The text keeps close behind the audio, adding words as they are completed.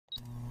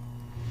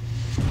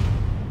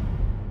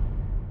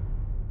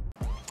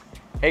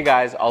Hey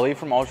guys, Ali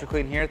from Ultra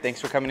Clean here. Thanks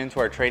for coming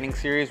into our training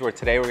series where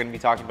today we're going to be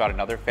talking about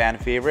another fan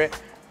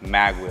favorite,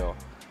 Magwheel.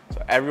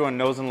 So everyone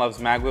knows and loves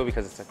Magwheel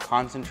because it's a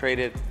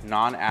concentrated,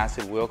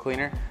 non-acid wheel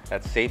cleaner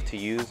that's safe to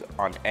use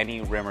on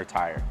any rim or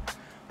tire.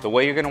 The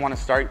way you're going to want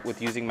to start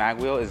with using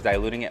Magwheel is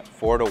diluting it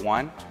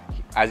 4:1.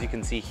 As you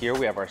can see here,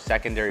 we have our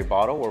secondary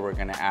bottle where we're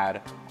going to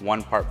add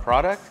 1 part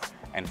product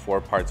and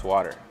 4 parts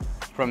water.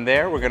 From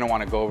there, we're going to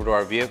want to go over to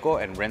our vehicle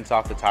and rinse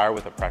off the tire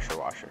with a pressure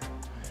washer.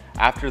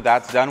 After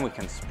that's done, we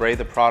can spray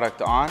the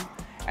product on,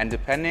 and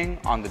depending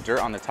on the dirt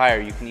on the tire,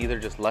 you can either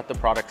just let the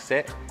product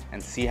sit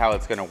and see how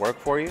it's going to work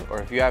for you,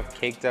 or if you have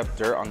caked up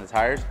dirt on the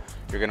tires,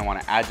 you're going to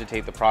want to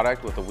agitate the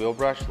product with a wheel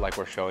brush like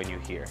we're showing you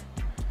here.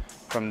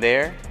 From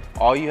there,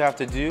 all you have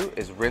to do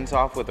is rinse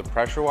off with a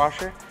pressure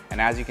washer,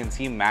 and as you can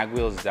see,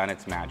 Magwheel has done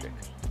its magic.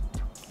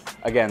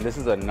 Again, this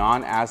is a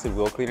non-acid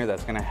wheel cleaner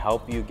that's going to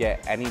help you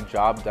get any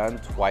job done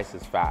twice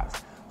as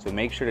fast. So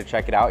make sure to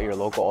check it out at your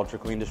local Ultra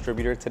Clean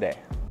distributor today.